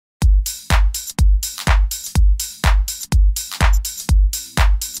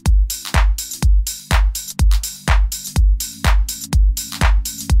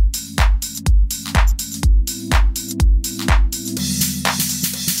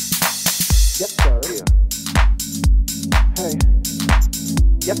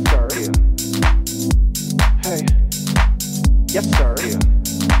Yes, sir. Hey. Yes, sir.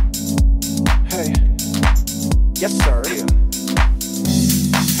 Hey. Yes, sir.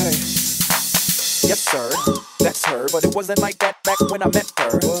 Hey. Yes, sir. That's her, but it wasn't like that back when I met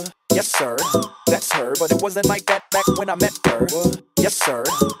her. Yes, sir. That's her, but it wasn't like that back when I met her. Yes, sir.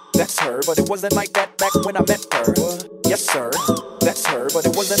 That's her, but it wasn't like that back when I met her. Yes, sir. That's her, but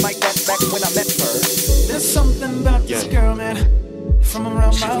it wasn't like that back when I met her. There's something about this girl, man, from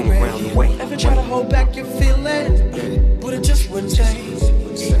around my way. Ever try to hold back your feelings, but it just wouldn't change.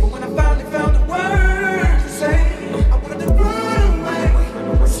 But when I finally found the words to say, I wanted to run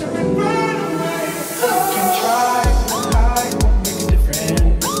away, simply run away. Can't try to hide, won't make a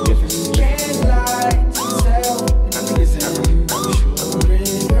difference. Can't lie to yourself, not to yourself. Sure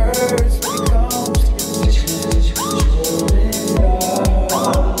it hurts when it comes to your decisions. Sure it does.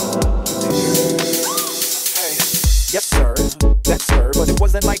 Hey, yes, sir. That's her, but it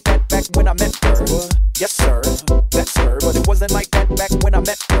wasn't like that back when I met her. Yes, sir. That's her, but it wasn't like that back when I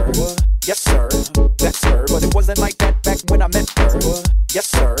met her. Yes, sir. That's her, but it wasn't like that back when I met her. Yes,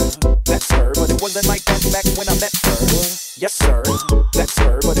 sir. That's her, but it wasn't like that back when I met her. Yes, sir. That's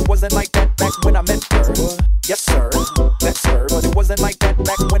her, but it wasn't like that back when I met her. Yes, sir. That's her, but it wasn't like that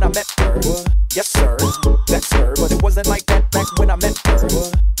back when I met her. Yes, sir. That's her, but it wasn't like that back when I met her.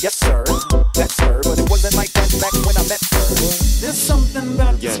 Yes, sir. That's her, but it wasn't like that back when I met her. There's something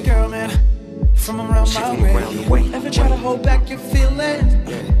about this girl, man, from around my way. Ever try to hold back your feelings,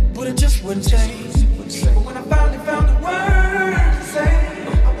 but it just wouldn't change. But when I finally found the words to say,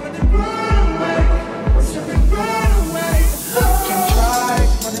 I wanted to run away, simply run away. Can't try to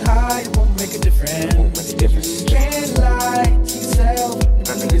run and hide, it won't make a difference. Can't lie to yourself,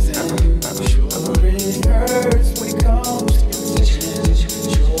 not to yourself. Sure it hurts when it comes to your decisions.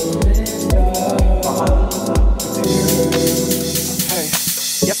 Sure it does. Hey,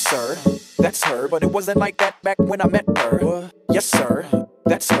 yes, sir. That's her, but it wasn't like that back when I met her. Yes, sir.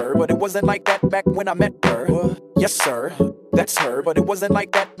 That's her, but it wasn't like that back when I met her. Yes, sir. That's her, but it wasn't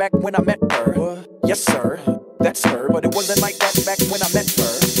like that back when I met her. Yes, sir. That's her, but it wasn't like that back when I met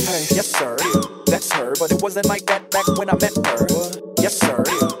her. Hey, yes, sir. That's her, but it wasn't like that back when I met her. Yes, sir.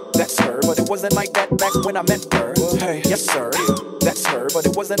 That's her, but it wasn't like that back when I met her. Hey, yes, sir. That's her, but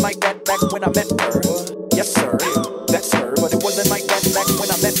it wasn't like that back when I met her. Yes, sir. That's her, but it wasn't like that back when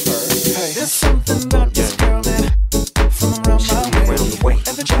I met her. Hey, there's something about this girl, man, from around my way.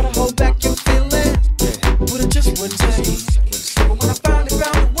 Ever try to hold back your feelings, but it just wouldn't change. But when I finally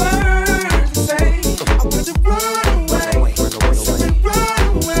found the words to say, I wanted to run away, simply run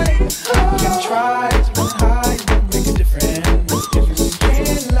away. Can't try to run and hide, won't make a difference.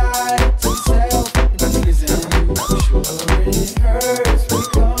 Can't lie to yourself, not to yourself. Sure it hurts when it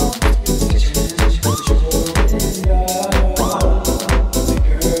comes to your decisions. Sure it does.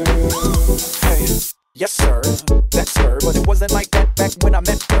 hey, yes, sir. That's her, but it wasn't like that back when I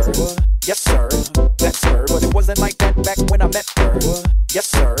met her. Yes, sir. That's her, but it wasn't like that back when I met her. Yes,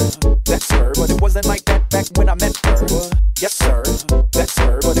 sir. That's her, but it wasn't like that back when I met her. Yes, sir. That's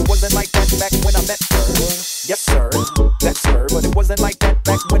her, but it wasn't like that back when I met her. Yes, sir. That's her, but it wasn't like that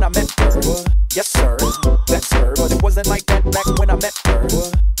back when I met her. Yes, sir. That's her, but it wasn't like that back when I met her.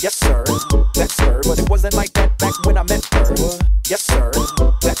 Yes, sir. That's her, but it wasn't like that back when I met her. Yes, sir.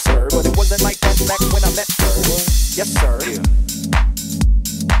 That's her, but it wasn't like that back when I met her. Yes, sir.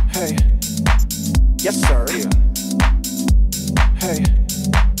 Hey. Yes, sir. Hey.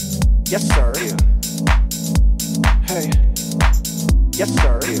 Yes, sir. Hey. Yes,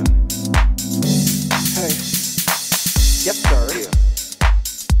 sir. Hey. Yes, sir.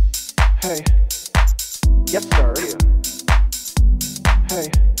 Hey. Yes, sir. Hey.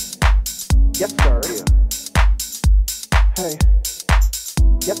 Yes, sir. Hey.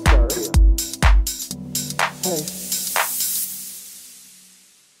 Yes, sir. Hey.